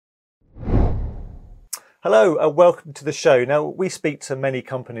Hello and welcome to the show. Now, we speak to many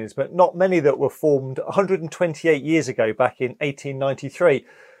companies, but not many that were formed 128 years ago, back in 1893,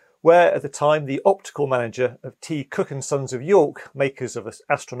 where at the time the optical manager of T. Cooke and Sons of York, makers of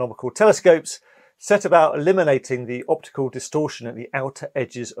astronomical telescopes, set about eliminating the optical distortion at the outer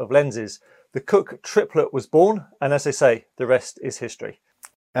edges of lenses. The Cooke Triplet was born, and as they say, the rest is history.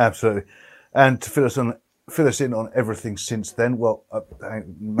 Absolutely. And to fill us in on everything since then. Well, maybe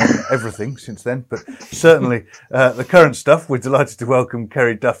not everything since then, but certainly the current stuff. We're delighted to welcome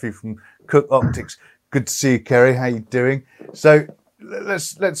Carey Duffy from Cooke Optics. Good to see you, Carey. How are you doing? So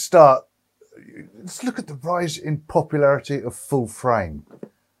let's start. Let's look at the rise in popularity of full frame.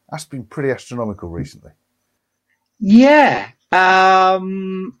 That's been pretty astronomical recently. Yeah,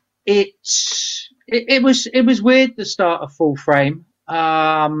 it was weird, the start of full frame.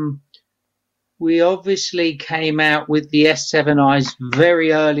 We obviously came out with the S7Is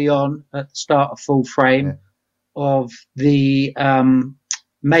very early on at the start of full frame of the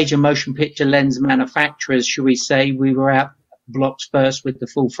major motion picture lens manufacturers, shall we say. We were out blocks first with the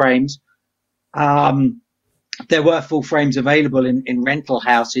full frames. There were full frames available in rental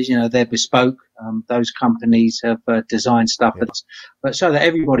houses, you know, they're bespoke. Those companies have designed stuff, but so that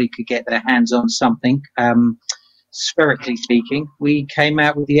everybody could get their hands on something. Spherically speaking, we came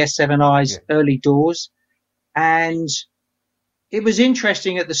out with the S7Is early doors, and it was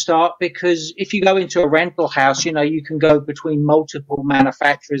interesting at the start because if you go into a rental house, you know, you can go between multiple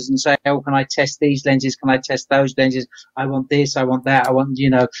manufacturers and say, oh, can I test these lenses? Can I test those lenses? I want this, I want that, I want, you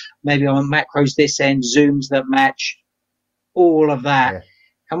know, maybe I want macros this end, zooms that match, all of that. Yeah.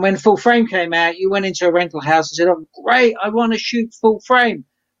 And when full frame came out, you went into a rental house and said, oh, great, I want to shoot full frame.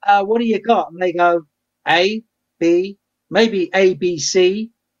 What do you got? And they go, A, B, maybe A, B, C.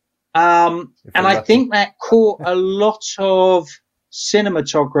 And I think that caught a lot of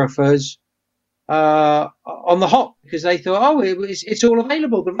cinematographers on the hop because they thought, oh, it's all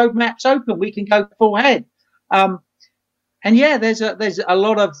available. The roadmap's open. We can go full head. And yeah, there's a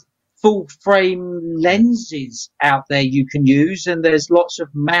lot of full frame lenses out there you can use, and there's lots of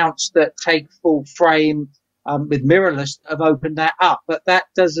mounts that take full frame with mirrorless that have opened that up. But that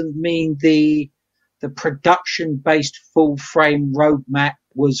doesn't mean the production-based full-frame roadmap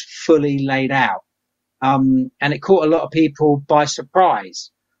was fully laid out. And it caught a lot of people by surprise.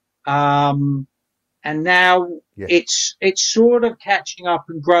 And now it's sort of catching up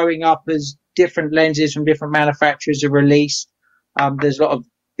and growing up as different lenses from different manufacturers are released. There's a lot of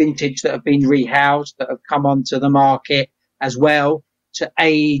vintage that have been rehoused that have come onto the market as well to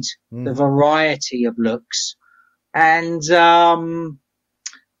aid the variety of looks. And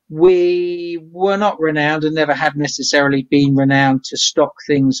we were not renowned and never have necessarily been renowned to stock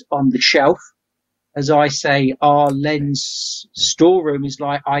things on the shelf. As I say, our lens storeroom is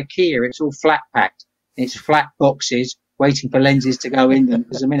like IKEA. It's all flat packed. It's flat boxes waiting for lenses to go in them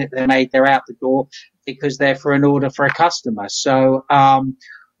because the minute they're made, they're out the door because they're for an order for a customer. So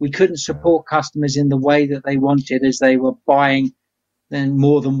we couldn't support customers in the way that they wanted as they were buying then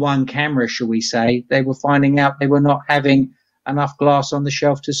more than one camera, shall we say. They were finding out they were not having enough glass on the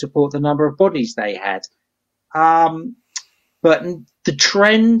shelf to support the number of bodies they had. But the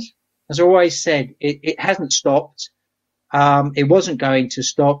trend, as I always said, it hasn't stopped. It wasn't going to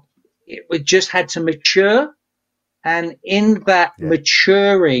stop. It just had to mature. And in that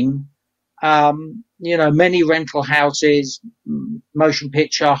maturing, you know, many rental houses, motion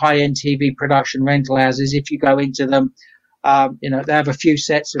picture, high-end TV production rental houses, if you go into them, you know, they have a few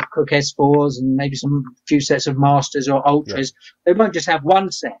sets of Cooke S4s and maybe few sets of Masters or Ultras. They won't just have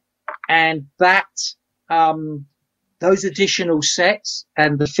one set. And that, those additional sets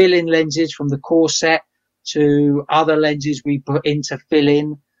and the fill-in lenses from the core set to other lenses we put in to fill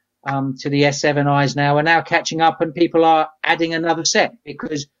in, to the S7Is now are now catching up, and people are adding another set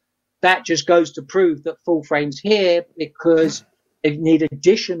because that just goes to prove that full frame's here because they need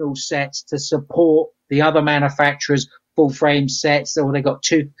additional sets to support the other manufacturers' full frame sets, or they got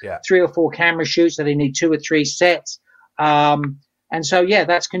three or four camera shoots, so they need 2 or 3 sets. And so, yeah,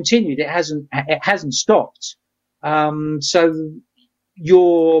 that's continued. It hasn't stopped. So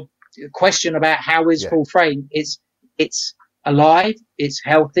your question about how is full frame, it's alive, it's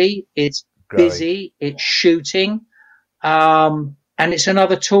healthy, it's busy, it's shooting, and it's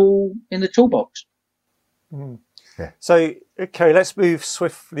another tool in the toolbox. So, okay, let's move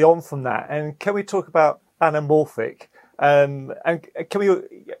swiftly on from that. And can we talk about anamorphic? And can we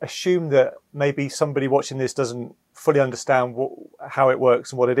assume that maybe somebody watching this doesn't fully understand how it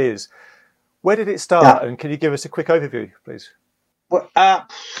works and what it is? Where did it start? And can you give us a quick overview, please? Well,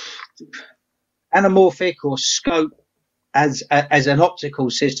 anamorphic or scope as an optical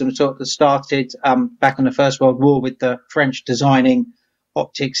system, sort of started back in the First World War with the French designing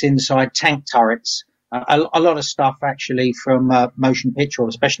optics inside tank turrets. A lot of stuff actually from motion picture, or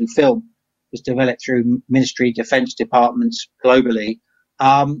especially film, was developed through Ministry of Defence departments globally.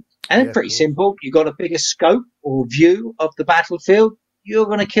 And it's pretty simple. You've got a bigger scope or view of the battlefield. You're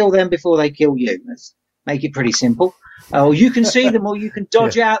going to kill them before they kill you. Let's make it pretty simple. Or you can see them, or you can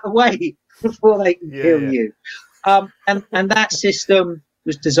dodge out the way before they can kill you. And that system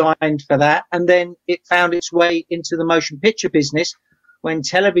was designed for that. And then it found its way into the motion picture business when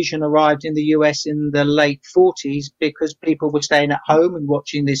television arrived in the US in the late 40s, because people were staying at home and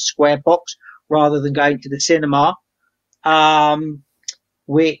watching this square box rather than going to the cinema,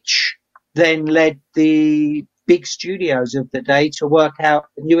 which then led the big studios of the day to work out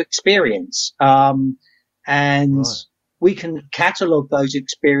a new experience. We can catalogue those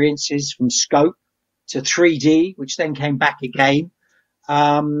experiences from scope to 3D, which then came back again.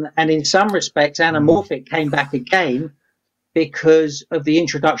 And in some respects, anamorphic came back again because of the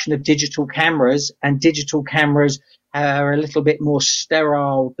introduction of digital cameras, and digital cameras are a little bit more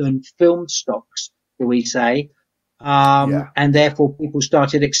sterile than film stocks, do we say. And therefore people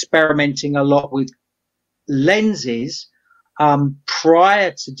started experimenting a lot with lenses.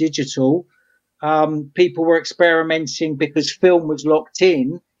 Prior to digital, people were experimenting because film was locked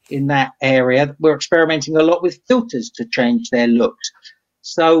in that area. We're experimenting a lot with filters to change their looks.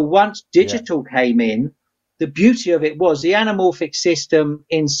 So once digital came in, the beauty of it was the anamorphic system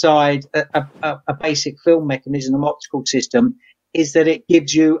inside a basic film mechanism, an optical system, is that it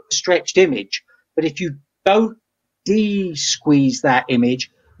gives you a stretched image. But if you don't de-squeeze that image,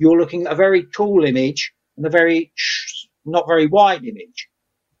 you're looking at a very tall image and a very not very wide image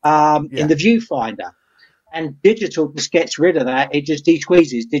in the viewfinder. And digital just gets rid of that. It just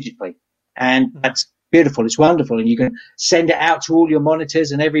de-squeezes digitally. And that's beautiful. It's wonderful. And you can send it out to all your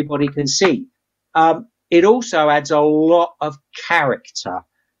monitors and everybody can see. It also adds a lot of character.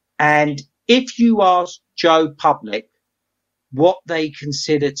 And if you ask Joe Public what they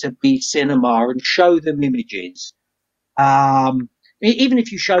consider to be cinema and show them images, even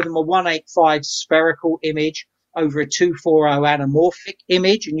if you show them a 185 spherical image over a 240 anamorphic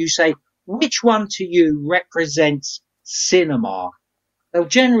image and you say, which one to you represents cinema? They'll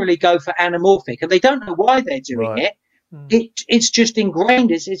generally go for anamorphic, and they don't know why they're doing it. It's just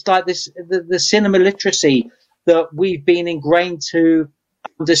ingrained. It's like this, the cinema literacy that we've been ingrained to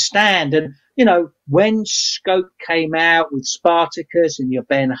understand. And, you know, when Scope came out with Spartacus and your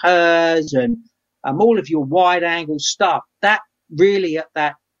Ben-Hurs and all of your wide angle stuff, that really at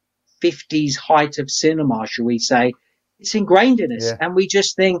that 50s height of cinema, shall we say, it's ingrained in us. And we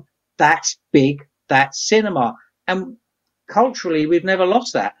just think that's big, that's cinema. And culturally, we've never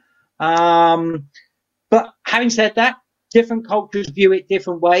lost that. But having said that, different cultures view it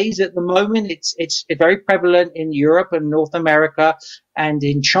different ways. At the moment, it's very prevalent in Europe and North America and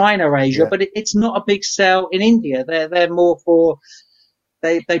in China, Asia, but it's not a big sell in India. They're more for,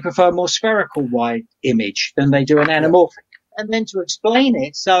 they prefer more spherical wide image than they do an anamorphic. And then to explain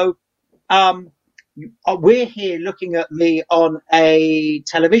it, so we're here looking at me on a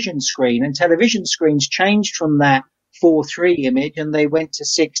television screen, and television screens changed from that 4:3 image and they went to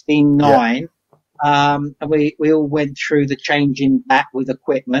 16:9. And we all went through the change in that with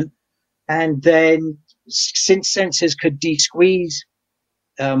equipment. And then since sensors could de-squeeze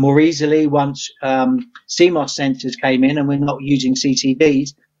more easily once CMOS sensors came in and we're not using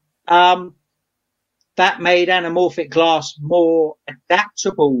CCDs, that made anamorphic glass more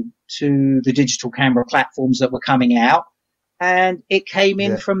adaptable to the digital camera platforms that were coming out. And it came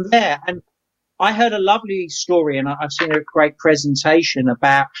in from there. And I heard a lovely story, and I've seen a great presentation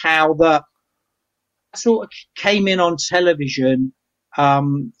about how the sort of came in on television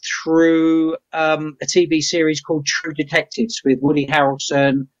through a TV series called True Detectives with Woody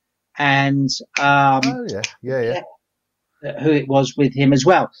Harrelson and who it was with him as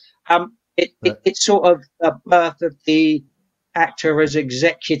well. It's sort of the birth of the actor as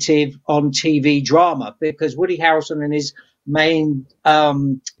executive on TV drama, because Woody Harrelson and his main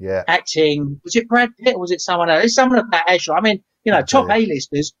acting, was it Brad Pitt or was it someone else? It's someone of that echelon. I mean, you know, top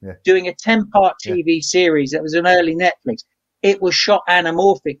A-listers doing a 10-part TV series that was an early Netflix. It was shot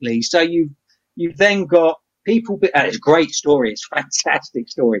anamorphically. So you've then got people, it's a great story. It's a fantastic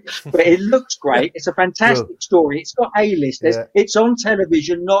story, but it looks great. It's a fantastic story. It's got A-listers. It's on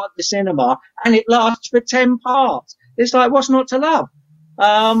television, not at the cinema, and it lasts for 10 parts. It's like, what's not to love?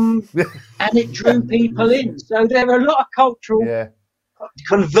 And it drew people in. So there are a lot of cultural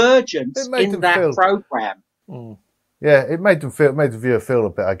convergence in that program. Yeah, it made the viewer feel a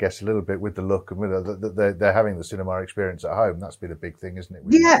bit, I guess, a little bit with the look and with they're having the cinema experience at home. That's been a big thing, isn't it?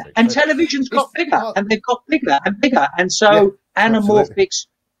 Yeah, Netflix? and So television's got bigger, and they've got bigger and bigger, and so anamorphics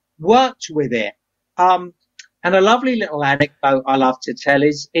worked with it. And a lovely little anecdote I love to tell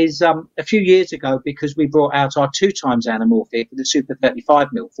is a few years ago, because we brought out our 2x anamorphic with the Super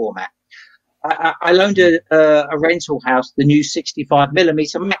 35mm format. I loaned a rental house the new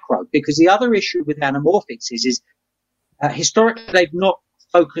 65mm macro, because the other issue with anamorphics is historically they've not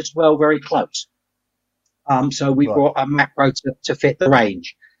focused well very close. So we brought a macro to fit the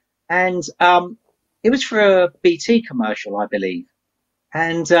range, and it was for a BT commercial, I believe.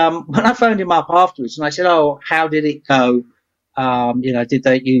 And when I phoned him up afterwards and I said, "Oh, how did it go? Did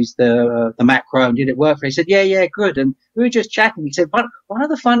they use the macro and did it work for?" He said, "Yeah, good." And we were just chatting. He said, "One of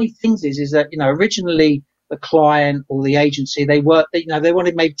the funny things is that originally the client or the agency they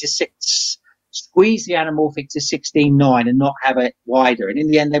wanted maybe to squeeze the anamorphic to 16:9 and not have it wider. And in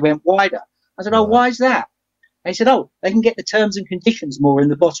the end, they went wider." I said, "Oh, why is that?" And he said, "Oh, they can get the terms and conditions more in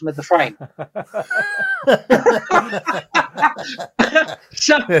the bottom of the frame."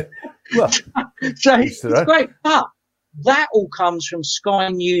 so it's great. But that all comes from Sky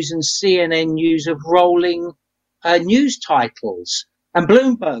News and CNN News of rolling news titles, and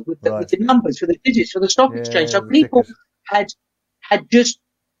Bloomberg with the numbers for the digits for the stock exchange. So people had just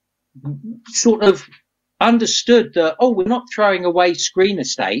sort of understood that, oh, we're not throwing away screen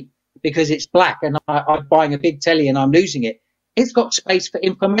estate because it's black and I'm buying a big telly and I'm losing it. It's got space for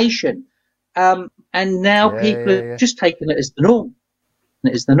information. And now people are just taking it as the norm.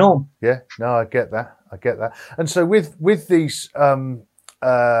 It is the norm. Yeah, no, I get that. And so with these,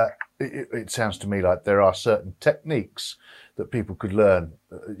 it sounds to me like there are certain techniques that people could learn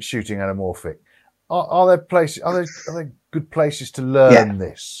shooting anamorphic. Are there places? Are there good places to learn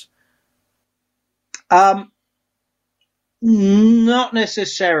this? Not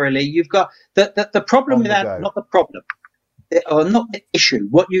necessarily. You've got the problem with that. Not the problem, or not the issue.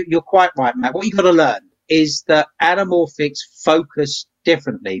 What you're quite right, Matt. What you've got to learn is that anamorphics focus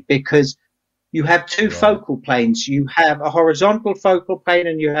differently, because you have two focal planes. You have a horizontal focal plane,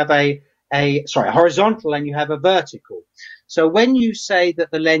 and you have a horizontal, and you have a vertical. So when you say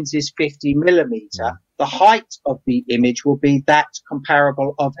that the lens is 50mm, the height of the image will be that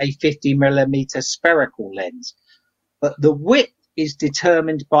comparable of a 50mm spherical lens. But the width is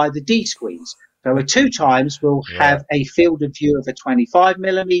determined by the D squeeze. So a 2x will have a field of view of a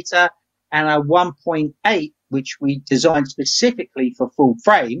 25mm, and a 1.8, which we designed specifically for full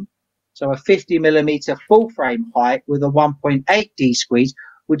frame. So a 50mm full frame height with a 1.8 D squeeze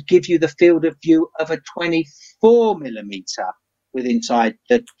would give you the field of view of a 24mm with inside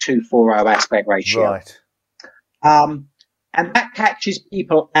the 2:4:0 aspect ratio. Right. And that catches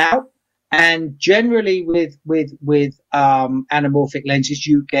people out. And generally with anamorphic lenses,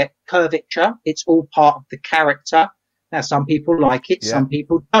 you get curvature. It's all part of the character. Now, some people like it, some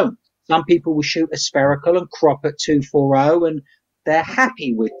people don't. Some people will shoot a spherical and crop at 2:4:0, and they're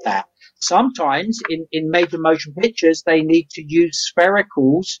happy with that. Sometimes in major motion pictures, they need to use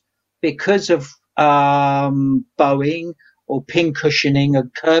sphericals because of bowing or pin cushioning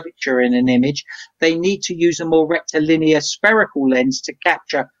and curvature in an image. They need to use a more rectilinear spherical lens to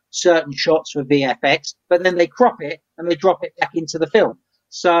capture certain shots for VFX, but then they crop it and they drop it back into the film.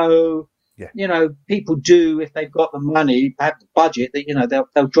 So, people do, if they've got the money, have the budget, that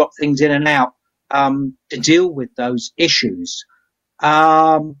they'll drop things in and out to deal with those issues.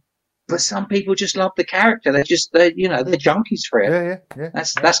 But some people just love the character. They're junkies for it. Yeah.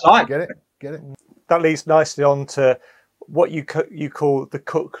 That's life. Get it. That leads nicely on to what you call the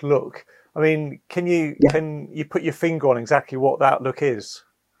Cooke look. I mean, can you put your finger on exactly what that look is?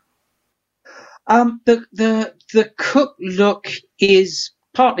 The Cooke look is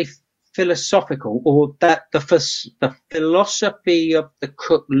partly philosophical, or that the philosophy of the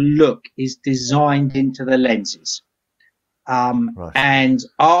Cooke look is designed into the lenses. And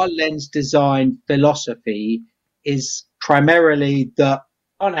our lens design philosophy is primarily the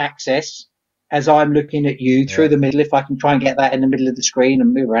on axis, as I'm looking at you through the middle. If I can try and get that in the middle of the screen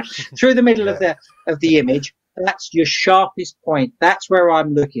and move around through the middle of the image. That's your sharpest point. That's where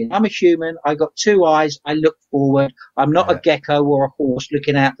I'm looking. I'm a human. I got two eyes. I look forward. I'm not a gecko or a horse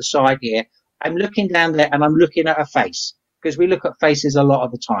looking out the side here. I'm looking down there and I'm looking at a face, because we look at faces a lot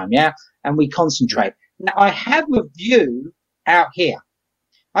of the time. And we concentrate. Now I have a view out here.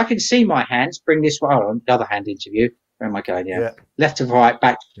 I can see my hands. Bring this one on the other hand into view. Where am I going? Left to right,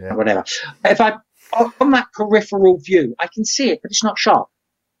 back, whatever. If I on that peripheral view, I can see it, but it's not sharp.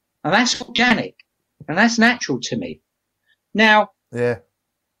 And that's organic. And that's natural to me. Now,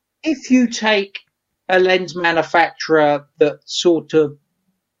 if you take a lens manufacturer that sort of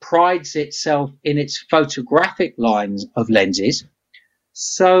prides itself in its photographic lines of lenses,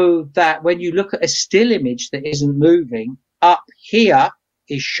 so that when you look at a still image that isn't moving, up here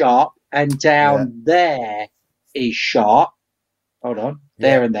is sharp and down there is sharp. Hold on,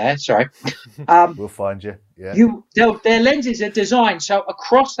 there and there. Sorry. We'll find you. Yeah. Their lenses are designed so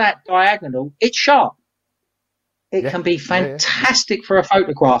across that diagonal, it's sharp. It can be fantastic for a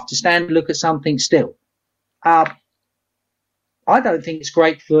photograph to stand and look at something still. I don't think it's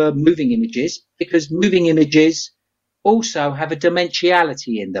great for moving images, because moving images also have a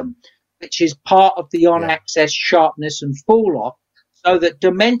dimensionality in them, which is part of the on-axis sharpness and fall off, so that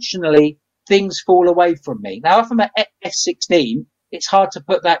dimensionally things fall away from me. Now, if I'm at f16, it's hard to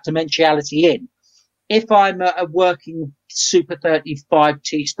put that dimensionality in. If I'm a working Super 35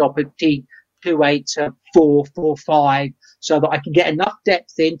 T-stop at T28 to 445, so that I can get enough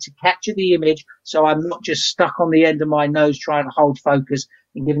depth in to capture the image, so I'm not just stuck on the end of my nose trying to hold focus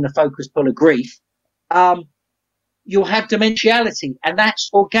and giving the focus pull of grief, you'll have dimensionality, and that's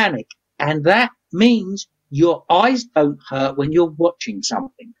organic. And that means your eyes don't hurt when you're watching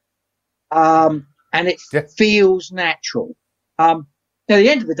something. And it feels natural. At the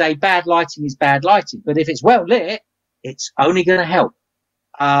end of the day, bad lighting is bad lighting, but if it's well lit, it's only going to help.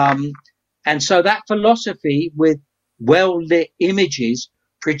 And so that philosophy with well lit images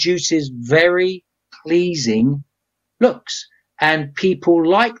produces very pleasing looks, and people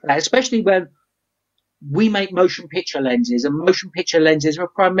like that, especially when we make motion picture lenses, and motion picture lenses are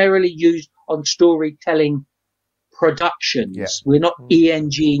primarily used on storytelling productions. Yeah. We're not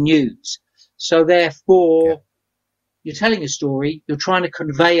ENG news. So therefore, you're telling a story, you're trying to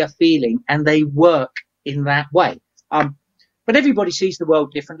convey a feeling, and they work in that way. But everybody sees the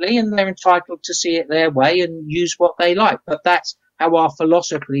world differently, and they're entitled to see it their way and use what they like. But that's how our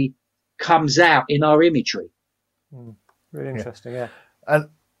philosophy comes out in our imagery. Really interesting, yeah. And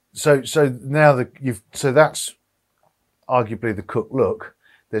so now so that's arguably the Cooke look.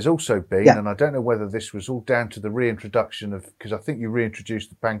 There's also been, and I don't know whether this was all down to the reintroduction of, because I think you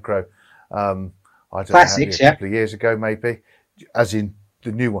reintroduced the Panchro, I don't Classics, know, a couple of years ago maybe, as in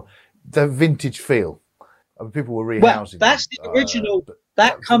the new one, the vintage feel. I mean, people were rehousing. Well, that's the original.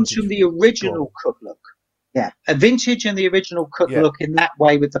 That comes from the original Cooke look. Yeah, a vintage and the original Cooke look in that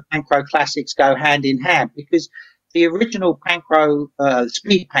way with the Panchro classics go hand in hand, because the original Panchro,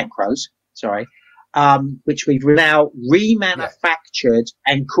 speed Panchros, which we've now remanufactured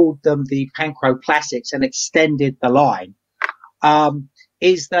and called them the Panchro classics and extended the line,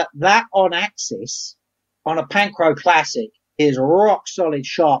 is that on axis on a Panchro classic is rock solid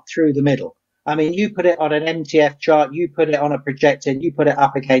sharp through the middle. I mean, you put it on an MTF chart, you put it on a projector, you put it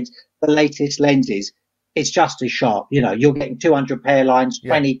up against the latest lenses, it's just as sharp. You know, you're getting 200 pair lines,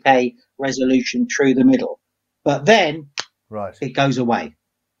 20K resolution through the middle. But then it goes away.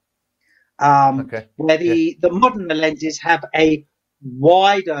 Where the modern lenses have a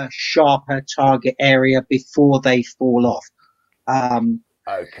wider, sharper target area before they fall off.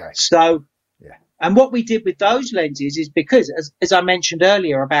 So, and what we did with those lenses is, because, as I mentioned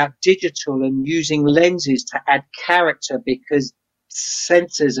earlier about digital and using lenses to add character, because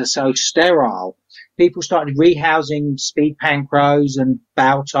sensors are so sterile, people started rehousing speed Panchros and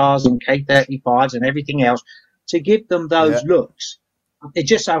Baltars and K35s and everything else to give them those looks. It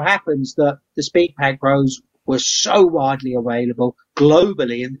just so happens that the speed Panchros were so widely available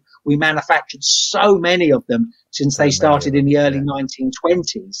globally, and we manufactured so many of them since they started in the early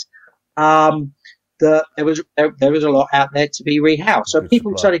 1920s, that there was a lot out there to be rehoused. So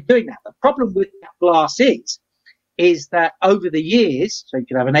people started doing that. The problem with that glass is that over the years, so you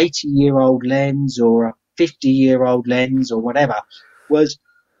could have an 80-year-old lens or a 50-year-old lens or whatever, this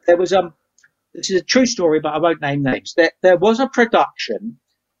is a true story, but I won't name names. There was a production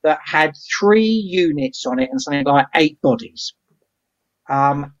that had 3 units on it and something like 8 bodies.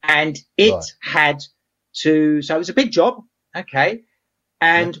 And it had to, so it was a big job. Okay.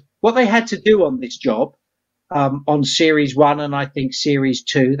 And what they had to do on this job, on series 1 and I think series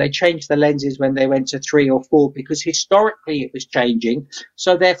 2, they changed the lenses when they went to 3 or 4, because historically it was changing.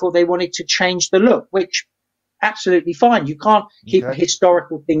 So therefore they wanted to change the look, which absolutely fine. You can't keep a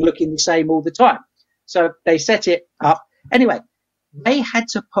historical thing looking the same all the time. So they set it up. Anyway, they had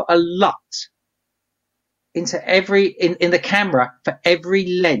to put a LUT into in the camera for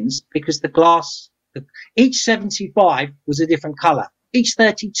every lens, because the glass, each 75 was a different color. Each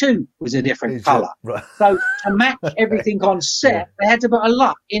 32 was a different color. Right. So to match everything on set, they had to put a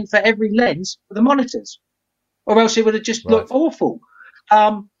LUT in for every lens for the monitors, or else it would have just looked awful.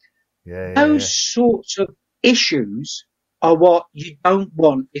 Those sorts of issues are what you don't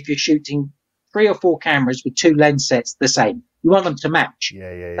want if you're shooting 3 or 4 cameras with 2 lens sets the same. You want them to match.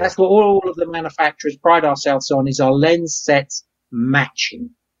 Yeah. That's what all of the manufacturers pride ourselves on, is our lens sets matching.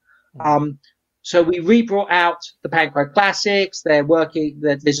 So we re-brought out the Panchro Classics. They're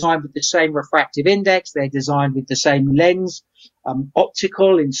designed with the same refractive index. They're designed with the same lens,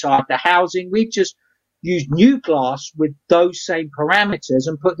 optical inside the housing. We've just used new glass with those same parameters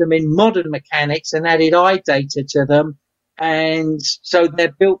and put them in modern mechanics and added eye data to them. And so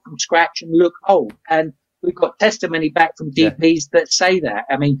they're built from scratch and look old. And we've got testimony back from DPs that say that.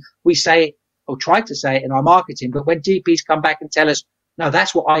 I mean, we say it, or try to say it in our marketing, but when DPs come back and tell us, no,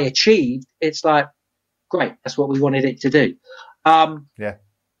 that's what I achieved, it's like, great, that's what we wanted it to do.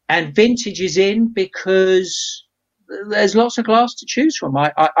 And vintage is in because there's lots of glass to choose from,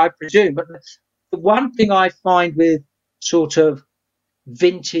 I presume. But the one thing I find with sort of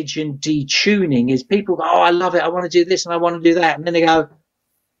vintage and detuning is people go, oh, I love it, I want to do this and I want to do that. And then they go,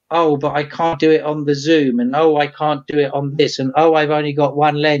 oh, but I can't do it on the zoom, and oh, I can't do it on this, and oh, I've only got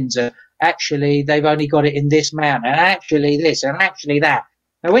one lens. Actually, they've only got it in this mount, and actually this, and actually that.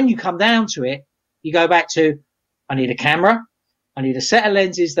 Now, when you come down to it, you go back to, I need a camera, I need a set of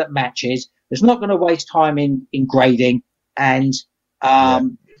lenses that matches, that's not going to waste time in grading, and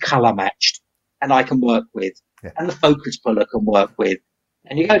color matched, and I can work with, and the focus puller can work with.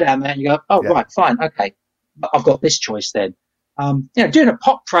 And you go down there and you go, oh, right, fine, okay, I've got this choice then. Doing a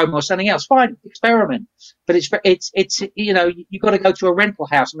pop promo or something else, fine, experiment. But it's you've got to go to a rental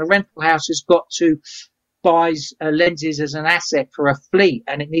house, and the rental house has got to buy lenses as an asset for a fleet,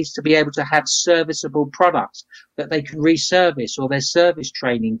 and it needs to be able to have serviceable products that they can reservice, or their service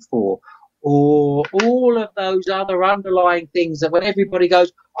training for, or all of those other underlying things that when everybody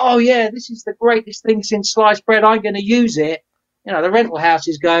goes, oh yeah, this is the greatest thing since sliced bread, I'm going to use it. The rental house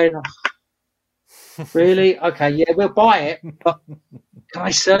is going, really? Okay, yeah, we'll buy it, but can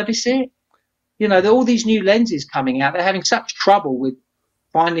I service it? There are all these new lenses coming out. They're having such trouble with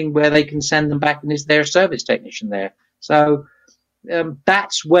finding where they can send them back, and is there a service technician there? So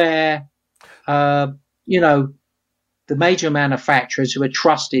that's where, the major manufacturers who are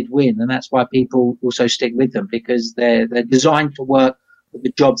trusted win, and that's why people also stick with them, because they're designed to work with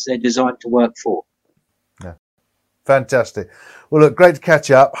the jobs they're designed to work for. Yeah, fantastic. Well, look, great to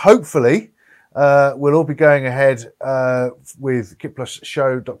catch up. Hopefully, we'll all be going ahead with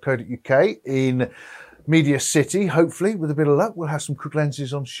kitplusshow.co.uk in Media City, hopefully, with a bit of luck. We'll have some Cooke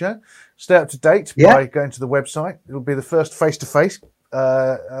lenses on show. Stay up to date by going to the website. It'll be the first face-to-face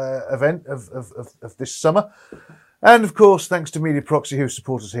event of this summer. And, of course, thanks to Media Proxy, who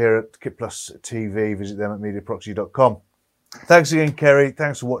support us here at Kit Plus TV. Visit them at mediaproxy.com. Thanks again, Carey.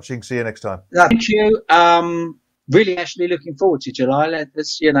 Thanks for watching. See you next time. Thank you. Really actually looking forward to July.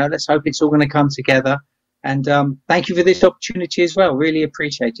 Let's hope it's all going to come together. And thank you for this opportunity as well. Really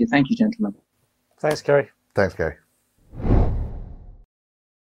appreciate it. Thank you, gentlemen. Thanks, Carey. Thanks, Carey.